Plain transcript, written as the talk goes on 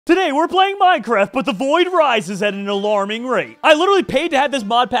Today, we're playing Minecraft, but the void rises at an alarming rate. I literally paid to have this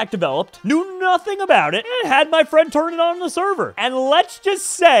mod pack developed, knew nothing about it, and had my friend turn it on the server. And let's just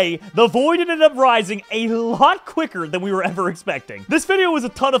say, the void ended up rising a lot quicker than we were ever expecting. This video was a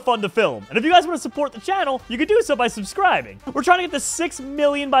ton of fun to film, and if you guys want to support the channel, you can do so by subscribing. We're trying to get to 6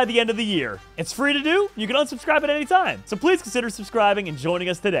 million by the end of the year. It's free to do, you can unsubscribe at any time. So please consider subscribing and joining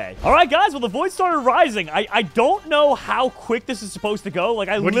us today. All right, guys, well, the void started rising. I don't know how quick this is supposed to go. Like,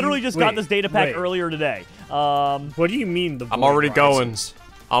 I literally just got this data pack earlier today. What do you mean the void I'm already rises? going.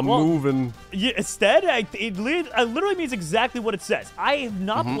 I'm moving. Yeah, instead, it literally means exactly what it says. I have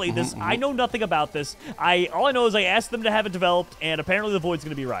not played this. I know nothing about this. All I know is I asked them to have it developed, and apparently the void's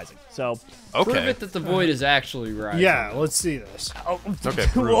going to be rising. So, prove it that the void is actually rising. Yeah, let's see this. Okay,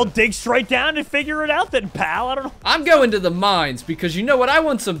 we'll dig straight down and figure it out then, pal. I don't know. I'm going to the mines because you know what? I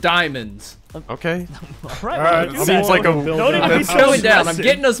want some diamonds. Okay. All right, seems like a. Don't even be I'm going down. I'm aggressive.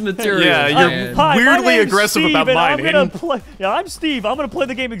 getting us materials. Yeah, you're Hi, my weirdly name's aggressive Steve, about and mine. I'm Steve. I'm gonna play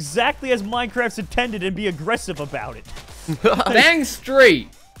the game exactly as Minecraft's intended and be aggressive about it. Bang straight.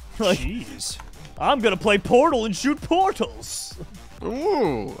 Like, Jeez. I'm gonna play Portal and shoot portals.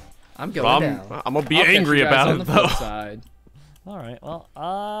 Ooh. I'm going down. I'm gonna be I'll catch angry you guys about on it the though. flip side. All right, well,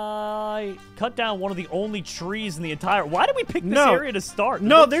 I cut down one of the only trees in the entire... Why did we pick this area to start?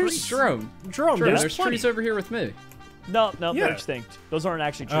 No, there's... Jerome, there's plenty. trees over here with me. No, Yeah. they're extinct. Those aren't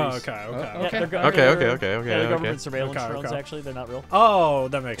actually trees. Oh, okay. Yeah, Okay. they're government surveillance Okay, drones, okay. actually. They're not real. Oh,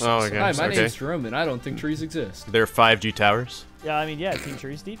 that makes sense. Oh, okay. Hi, my name's Jerome, and I don't think trees exist. There are 5G towers. Yeah, I mean, yeah, Team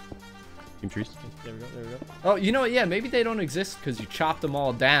Trees, Steve. Team trees. There we go, there we go. Oh, you know what? Yeah, maybe they don't exist because you chopped them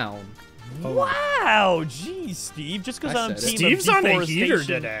all down. Wow, geez, Steve. Just because I'm team Steve's of on a deforestation, heater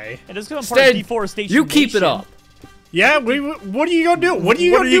today. and just because I'm part of deforestation You keep it nation, up. Yeah, what are you gonna do? What are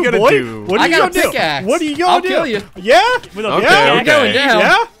you gonna do, gonna boy? do? What are I you got gonna a do? pickaxe. What are you gonna I'll do? kill you. Yeah? With a Okay, pickaxe, I'm going down.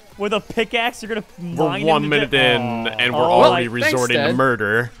 Yeah? with a pickaxe, you're gonna We're mine 1 him to minute death. in, and we're Oh, already well, thanks, resorting to Dad.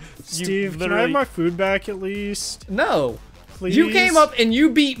 murder. Steve, can I literally- have my food back at least? No. Please? You came up and you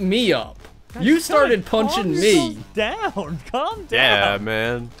beat me up. You started punching me. Calm down. Yeah,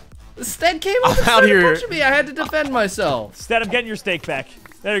 man. Stead came up and out started here. punching me. I had to defend myself. Stead, I'm getting your steak back.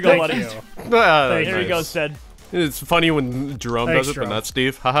 There you go, Thank buddy. you. There you go, Nice. Stead. It's funny when Jerome Thanks, does it, but Jerome. not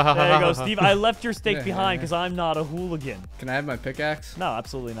Steve. There you go, Steve. I left your steak behind because I'm not a hooligan. Can I have my pickaxe? No,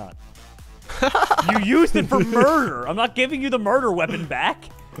 absolutely not. You used it for murder. I'm not giving you the murder weapon back.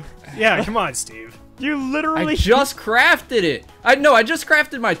 Yeah, come on, Steve. You literally... I just crafted it. I just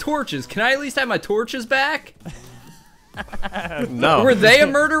crafted my torches. Can I at least have my torches back? No. Were they a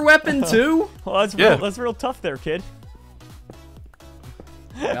murder weapon too? Well, that's real tough there, kid.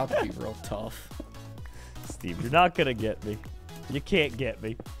 About to be real tough. Steve, you're not gonna get me. You can't get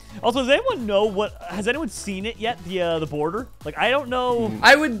me. Also, does anyone know has anyone seen it yet? The border? Like, I don't know.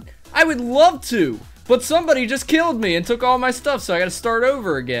 I would love to, but somebody just killed me and took all my stuff, so I gotta start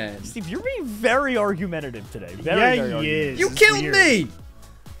over again. Steve, you're being very argumentative today. Very Yeah, he argumentative. is. You It's killed weird. me!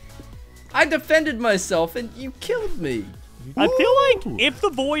 I defended myself and you killed me. I feel like if the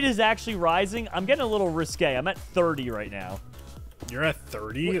void is actually rising, I'm getting a little risque. I'm at 30 right now. You're at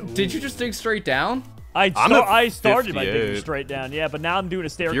 30? Did you just dig straight down? I started by digging 58. straight down, yeah, but now I'm doing a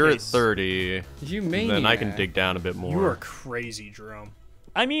staircase. You're at 30. You mean Then I can dig down a bit more. You are crazy, Jerome.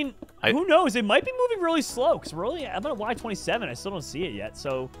 I mean, who knows? It might be moving really slow, because I'm at Y27. I still don't see it yet,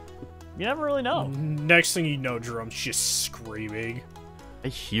 so you never really know. Next thing you know, Jerome's just screaming. I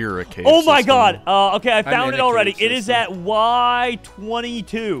hear a cave Oh my system. god! Okay, I found in it a already. cave It is at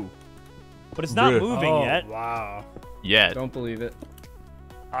Y22. But it's not Bruh. moving yet. Wow. Yet. Don't believe it.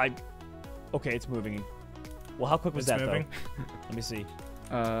 Okay, it's moving. Well, how quick was It's that, moving. though? Let me see.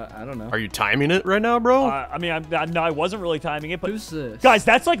 I don't know. Are you timing it right now, bro? I mean, no, I wasn't really timing it, but... Who's this? Guys,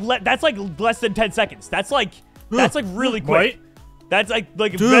 that's like less than 10 seconds. That's like really quick. Wait. That's like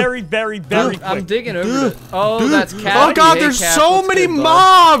very, very, very quick. I'm digging over it. Oh, that's Cap. Oh god, Hey, there's Cap, so what's many good, bud?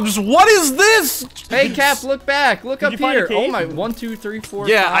 mobs! What is this? Hey, Cap, look back. Look up you find a here. cave? Oh my, 1, 2, 3, 4,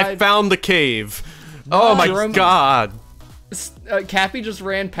 Yeah, 5. I found the cave. Oh my Jerome- god. Cappy just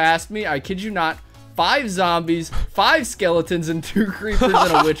ran past me. I kid you not. 5 zombies, 5 skeletons, and 2 creepers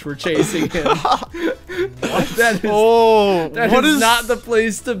and a witch were chasing him. That What is is not the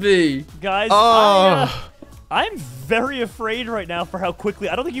place to be. Guys, I'm very afraid right now for how quickly...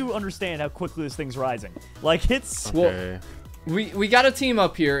 I don't think you understand how quickly this thing's rising. Like, it's... Okay. We got to team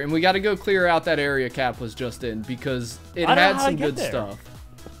up here, and we got to go clear out that area Cap was just in, because it I don't know had how to some get good there. stuff.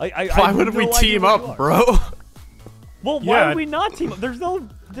 I Why have would we no idea team where you up, are. bro? Well, why Yeah. would we not team up? There's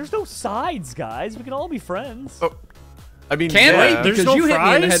no sides, guys. We can all be friends. Oh, I mean, Can yeah. we? There's Because no you hit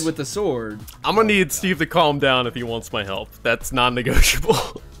me in the fries? head with the sword. I'm gonna need Steve to calm down if he wants my help. That's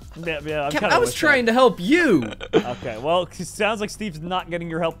non-negotiable. Yeah, I'm Cap, kinda I was with trying to help you. that. Okay, well, it sounds like Steve's not getting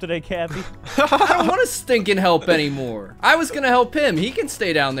your help today, Cappy. I don't want to stinking help anymore. I was gonna help him. He can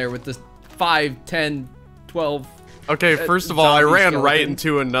stay down there with the 5, 10, 12. Okay, first of all, I zombie ran right skeleton.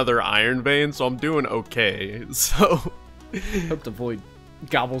 into another iron vein, so I'm doing okay. So, Hope the void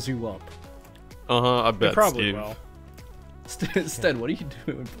gobbles you up. I They bet, probably Steve. will. Stead, what are you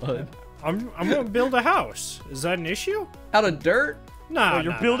doing, bud? I'm gonna build a house. Is that an issue? Out of dirt? Nah,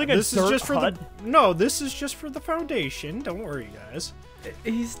 you're nah, building nah. a This is dirt just for hut? the. No, this is just for the foundation. Don't worry, guys.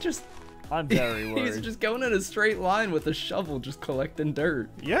 He's just I'm very worried. he's just going in a straight line with a shovel, just collecting dirt.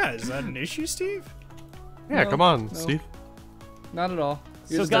 Yeah, is that an issue, Steve? Yeah, No, come on, no. Steve. Not at all.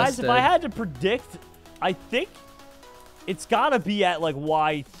 You're So just guys, if Stead. I had to predict, I think it's gotta be at like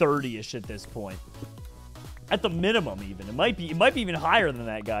Y30ish at this point. At the minimum, even. It might be even higher than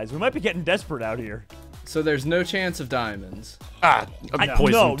that, guys. We might be getting desperate out here. So there's no chance of diamonds. Ah, I'm No,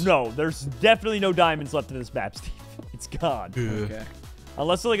 poisoned. no, there's definitely no diamonds left in this map, Steve. It's gone. Okay.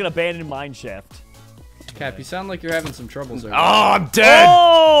 Unless it's like an abandoned mine shaft. Cap, you sound like you're having some troubles over Oh, I'm dead!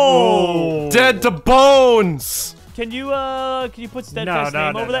 Oh! Dead to bones! Can you put No, Steadfast no,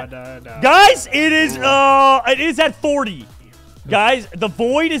 name no, over no, that? no, no. Guys, it is at 40. Guys, the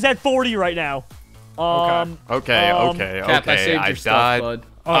void is at 40 right now. Okay, Cap, I saved your stuff, died. bud.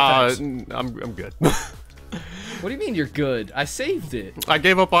 Oh, thanks. I'm good. What do you mean you're good? I saved it. I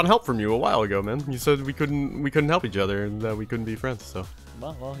gave up on help from you a while ago, man. You said we couldn't help each other and that we couldn't be friends. So,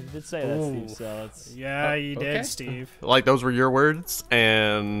 Well, you did say that, Ooh. So it's Yeah, you okay. did, Steve. like, those were your words,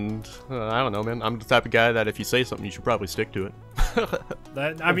 and I don't know, man. I'm the type of guy that if you say something, you should probably stick to it.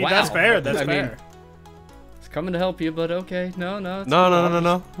 That I mean, Wow. that's fair. That's I mean, fair. It's coming to help you, but okay. No. It's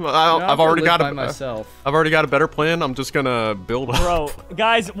No. cool. I've I'll already live got by a myself. I've already got a better plan. I'm just gonna build up. Bro,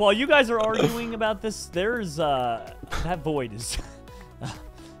 guys, while you guys are arguing about this, there's that void is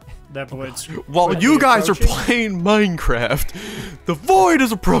That void's. While What, you the guys are approaching? playing Minecraft, the void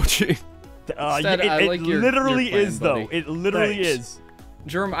is approaching. Stead, I it like your literally plan, is though. buddy. It literally Thanks. is.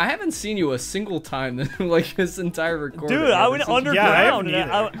 Jerome, I haven't seen you a single time in like this entire recording. Dude, I ever went since you- underground Yeah,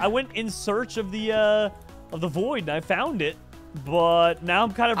 I haven't and I went in search of the void and I found it, but now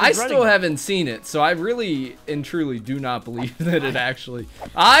I'm kind of I regretting still it. haven't seen it, so I really and truly do not believe that it actually.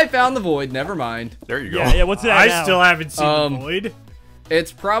 I found the void. Never mind. There you go. Yeah, what's it at I now? still haven't seen Um, the void.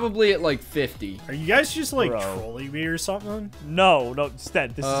 It's probably at like 50. Are you guys just like Bro. trolling me or something? No,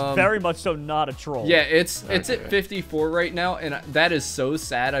 Stead, this is Um, very much so not a troll. Yeah, it's Okay. at 54 right now, and that is so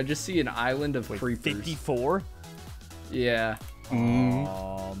sad. I just see an island of creepers. 54. Yeah.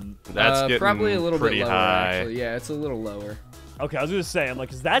 That's getting probably a little bit pretty lower high. actually. Yeah, it's a little lower. Okay, I was gonna say, I'm like,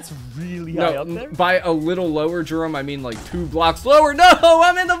 'cause that's really high No, up there. by a little lower, Jerome, I mean like 2 blocks lower. No,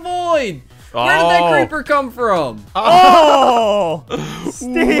 I'm in the void. Where did that Oh. creeper come from? Oh,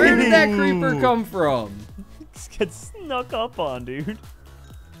 Steve, Where did that creeper come from? get snuck up on, dude?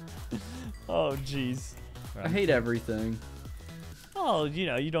 Oh, jeez. I hate everything. Oh,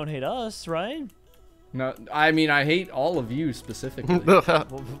 you don't hate us, right? No, I mean I hate all of you specifically.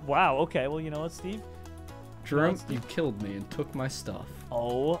 Well, wow. Okay. Well, you know what, Steve? Jerome, you killed me and took my stuff.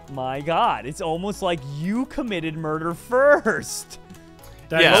 Oh my God! It's almost like you committed murder first.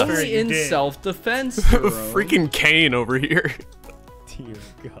 That Yeah. is Only fair, you in did. self-defense, Jerome. Freaking Kane over here. Dear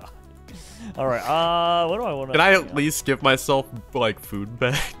God. All right. What do I want to? Can I at least give myself like food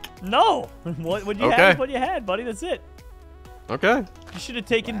back? No. What you Okay. had is what you had, buddy. That's it. Okay. You should have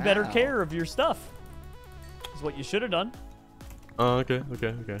taken better Wow. care of your stuff. Is what you should have done. Okay.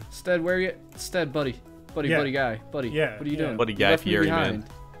 Stead, where you? Stead, buddy, Yeah. buddy guy, buddy. Yeah, What are you yeah. doing? Buddy You guy, left me Fury behind. man.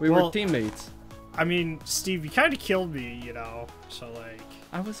 We Well- were teammates. I mean, Steve, you kind of killed me, you know. So like,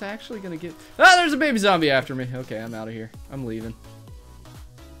 I was actually gonna get. Ah, there's a baby zombie after me. Okay, I'm out of here. I'm leaving.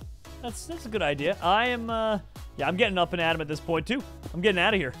 That's a good idea. I am. Yeah, I'm getting up and at him at this point too. I'm getting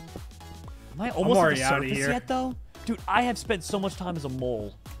out of here. Am I almost at already the outta surface here. yet, though? Dude, I have spent so much time as a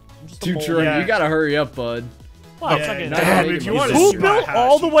mole. I'm just a Dude, mole. Jerome, Yeah. you gotta hurry up, bud. Wow, it's yeah, not gonna not happen. gonna if you make want it to Who see my built house,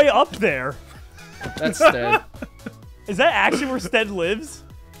 all the you- way up there? That's Stead. Is that actually where Stead lives?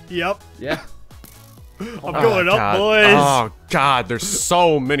 Yep, Yeah. I'm going up, God. boys. Oh God, there's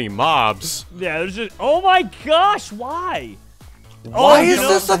so many mobs. Yeah, there's just. Oh my gosh, why? Why you is know-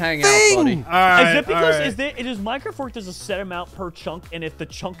 this a hang thing? out, buddy. All right, Is it because all right. is Minecraft there's a set amount per chunk, and if the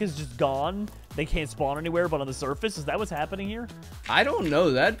chunk is just gone, they can't spawn anywhere but on the surface? Is that what's happening here? I don't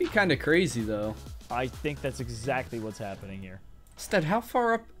know. That'd be kind of crazy, though. I think that's exactly what's happening here. Stead, how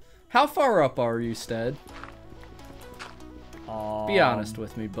far up? How far up are you, Stead? Be honest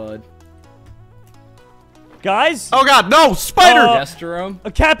with me, bud. Guys. Oh God, no spider! Yes, Jerome.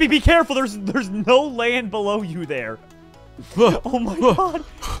 Cappy, be careful. There's no land below you there. Oh my God.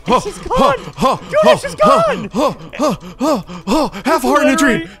 She's gone! Dude, she's gone! Half a heart in a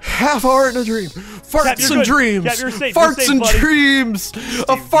dream. Half a heart in a dream. Farts and dreams. Cap, you're safe. Farts You're safe, and buddy. dreams.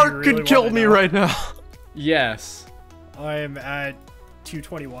 A fart really could kill wanna me know? right now. Yes. I am at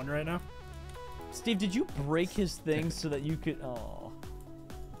 221 right now. Steve, did you break his thing so that you could... Oh.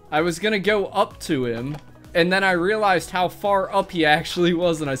 I was gonna go up to him, and then I realized how far up he actually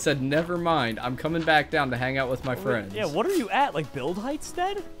was, and I said, never mind. I'm coming back down to hang out with my friends. Yeah, what are you at? Like build height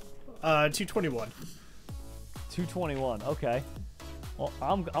stead? 221. 221, okay. Well,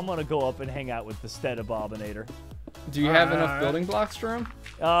 I'm gonna go up and hang out with the stead abominator. Do you have enough building blocks, Jerome?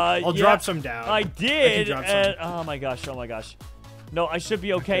 I'll drop some down. I did. drop some. Oh my gosh. Oh my gosh. No, I should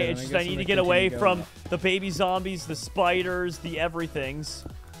be okay. Okay, It's I just guess I I'm need to gonna get away continue from going. the baby zombies, the spiders, the everythings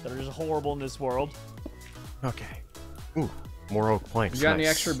that are just horrible in this world. Okay. Ooh, more oak planks. You got any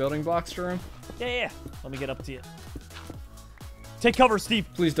nice. extra building blocks, Jerome? Yeah. Let me get up to you. Take cover, Steve.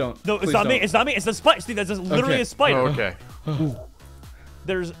 Please don't. No, it's Please not me. don't. It's not me. It's the spider. Steve, that's just literally Okay. a spider. Oh, okay.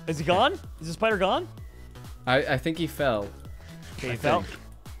 Is he gone? Is the spider gone? I think he fell. Okay, he I fell. think.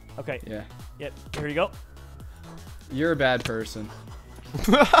 Okay. Yeah. Yep. Here you go. You're a bad person.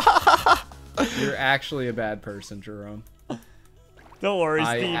 You're actually a bad person, Jerome. Don't worry,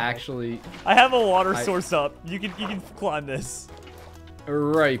 I Steve. actually... I have a water source up. You can climb this.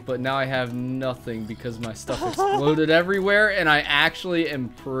 Right, but now I have nothing because my stuff exploded everywhere, and I actually am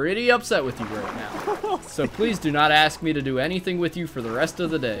pretty upset with you right now. So please do not ask me to do anything with you for the rest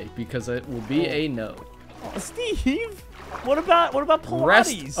of the day, because it will be a no. Oh, Steve, what about Pilates?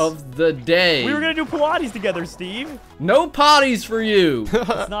 Rest of the day. We were gonna do Pilates together, Steve. No potties for you.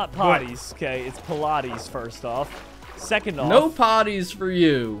 It's not potties, okay? It's Pilates. First off, second off, No potties for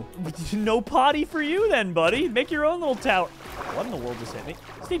you. no potty for you then, buddy. Make your own little tower. What in the world just hit me?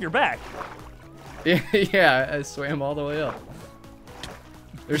 Steve, you're back. Yeah, I swam all the way up.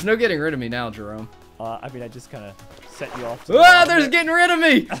 There's no getting rid of me now, Jerome. I mean, I just kind of set you off. Ah, there's getting rid of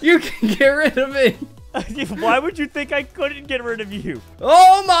me. You can get rid of me. Why would you think I couldn't get rid of you?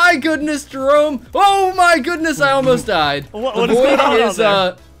 Oh my goodness, Jerome! Oh my goodness, I almost died. What the is void going on is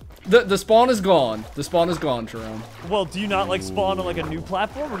out the spawn is gone. The spawn is gone, Jerome. Well, do you not like spawn on like a new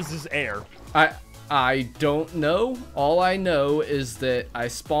platform, or does this air? I don't know. All I know is that I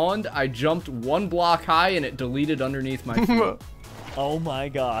spawned, I jumped 1 block high, and it deleted underneath my feet. Oh my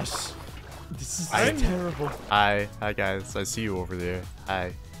gosh, this is I- terrible. Hi guys. I see you over there.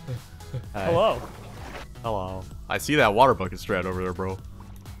 Hi. Hi. Hello. Hello. I see that water bucket strat over there, bro.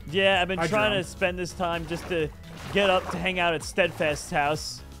 Yeah, I've been Hi, trying Jerome. to spend this time just to get up to hang out at Steadfast's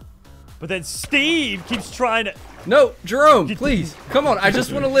house. But then Steve keeps trying to... No, Jerome, please. Come on, I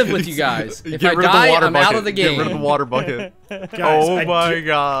just want to live with you guys. If I Get rid of the die, water I'm bucket. out of the game. Get rid of the water bucket. Guys, Oh I my did-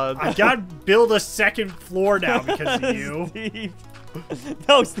 god. I gotta build a second floor now because of you. Steve.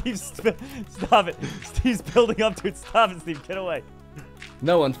 No, Steve, stop it. Steve's building up to it. Stop it, Steve. Get away.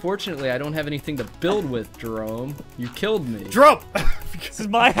 No, unfortunately, I don't have anything to build with, Jerome. You killed me. Drop! This is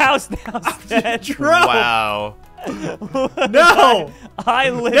my house now, Stead. Drop! Wow. No! I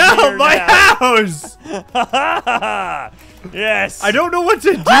live No, here my now. house! Yes. I don't know what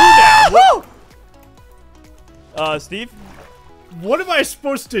to do now. Steve? What am I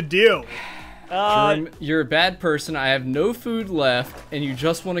supposed to do? Jerome, you're a bad person. I have no food left, and you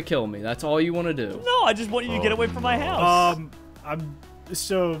just want to kill me. That's all you want to do. No, I just want you to get away from my house.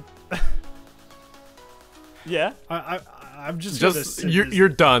 So Yeah? I'm just gonna Just sit you're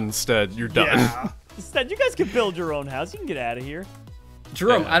done, Stead. You're done. Yeah. Stead, you guys can build your own house. You can get out of here.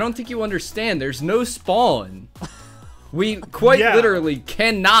 Jerome, Yeah. I don't think you understand. There's no spawn. We quite Yeah. literally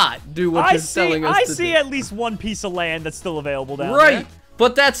cannot do what you're telling us I to see do. at least one piece of land that's still available down Right, there.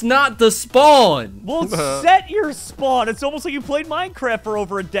 but that's not the spawn. Well, set your spawn. It's almost like you played Minecraft for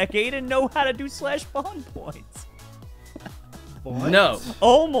over a decade and know how to do /spawn points. What? No.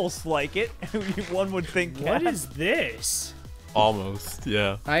 Almost like it. One would think. What Cat. is this? Almost.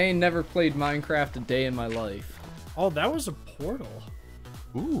 Yeah. I ain't never played Minecraft a day in my life. Oh, that was a portal.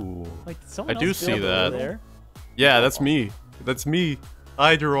 Ooh. Like, did someone I do else see build over that. there? Yeah, that's me. That's me.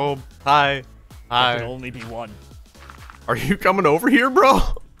 Hi, Jerome. Hi. There can Hi. only be one. Are you coming over here, bro?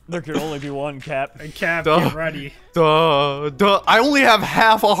 There can only be one, Cap. And Cap, Duh. get ready. Duh. I only have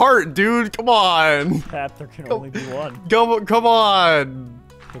half a heart, dude. Come on. Cap, there can only be one. Come on.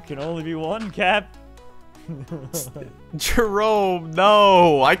 There can only be one, Cap. Jerome,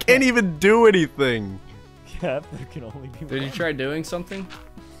 no. I can't even do anything. Cap, there can only be Did one. you try doing something?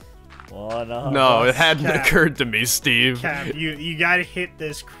 One of No, us. it hadn't Cap. occurred to me, Steve. Cap, you gotta hit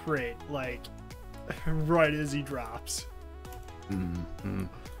this crit, like, right as he drops.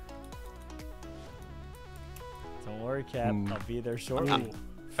 Don't worry, Cap. I'll be there shortly.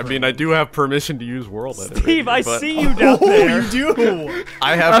 I mean, I do have permission to use world editor. Steve, I but see you down there. You do.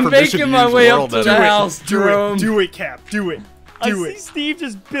 I have I'm permission to making my use way up world to the editor. house, Jerome. Do it, Cap. Do it. I Do see it. Steve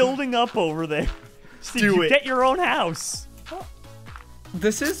just building up over there. Steve, Do you it. get your own house.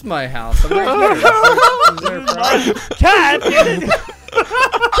 This is my house. I'm right here. Is there a problem? Cat! Cat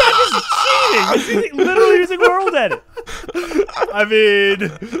is cheating! He's literally using world edit. I mean,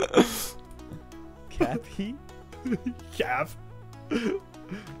 Cappy? Cap.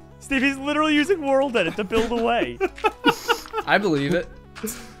 Steve, he's literally using world edit to build away. I believe it.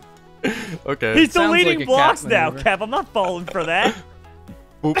 Okay. He's Sounds deleting like a blocks cat now, maneuver. Cap. I'm not falling for that.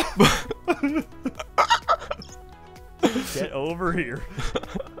 Oop. Get over here.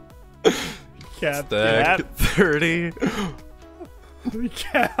 Cap. Stack 30.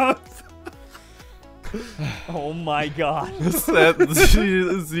 Cap. Oh my god. Set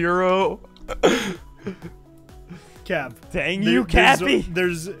 0. Cap. Dang you, Cappy.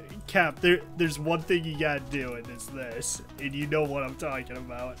 There's Cap. There's one thing you gotta do, and it's this, and you know what I'm talking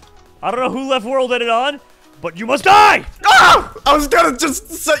about. I don't know who left world edit on, but you must die! Ah! I was gonna just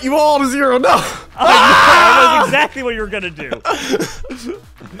set you all to 0. No. I know exactly what you're gonna do.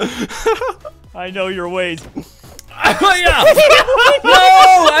 I know your ways. Oh, yeah. No,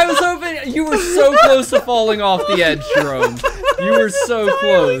 I was hoping you were so close to falling off the edge, Jerome. You were so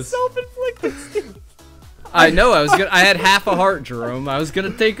close. Self-inflicted, Steve. I know. I had half a heart, Jerome. I was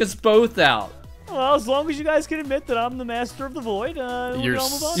gonna take us both out. Well, as long as you guys can admit that I'm the master of the void, You're we'll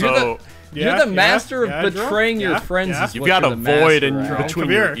move on. so. You're the master of betraying your friends. Yeah. Is You've what got you're a the void in master at. between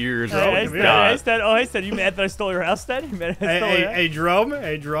Come your here. ears. Hey, Oh hey, my Sted, god. hey, Sted. Oh, hey, Sted, you mad that I stole your house, Sted? You mad that I stole your house? Hey, Jerome.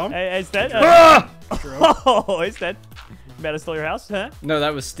 Hey, Jerome. Hey, Sted. Jerome. Oh, hey, Sted. You mad I stole your house, huh? No,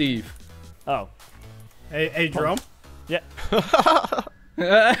 that was Steve. Oh. Hey, Jerome. Yeah.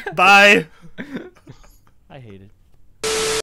 Bye. I hate it.